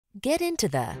Get into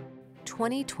the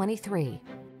 2023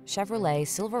 Chevrolet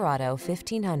Silverado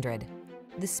 1500.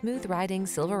 The smooth-riding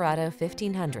Silverado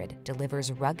 1500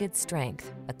 delivers rugged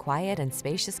strength, a quiet and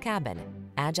spacious cabin,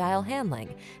 agile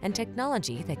handling, and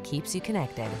technology that keeps you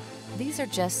connected. These are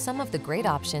just some of the great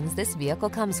options this vehicle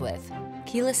comes with: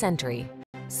 keyless entry,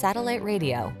 satellite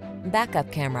radio,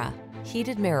 backup camera,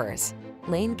 heated mirrors,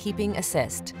 lane keeping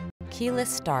assist, keyless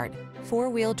start,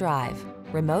 four-wheel drive,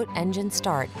 remote engine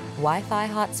start, Wi-Fi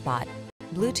hotspot,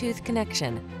 Bluetooth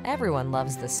connection. Everyone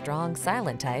loves the strong,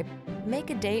 silent type.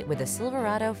 Make a date with a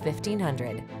Silverado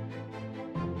 1500.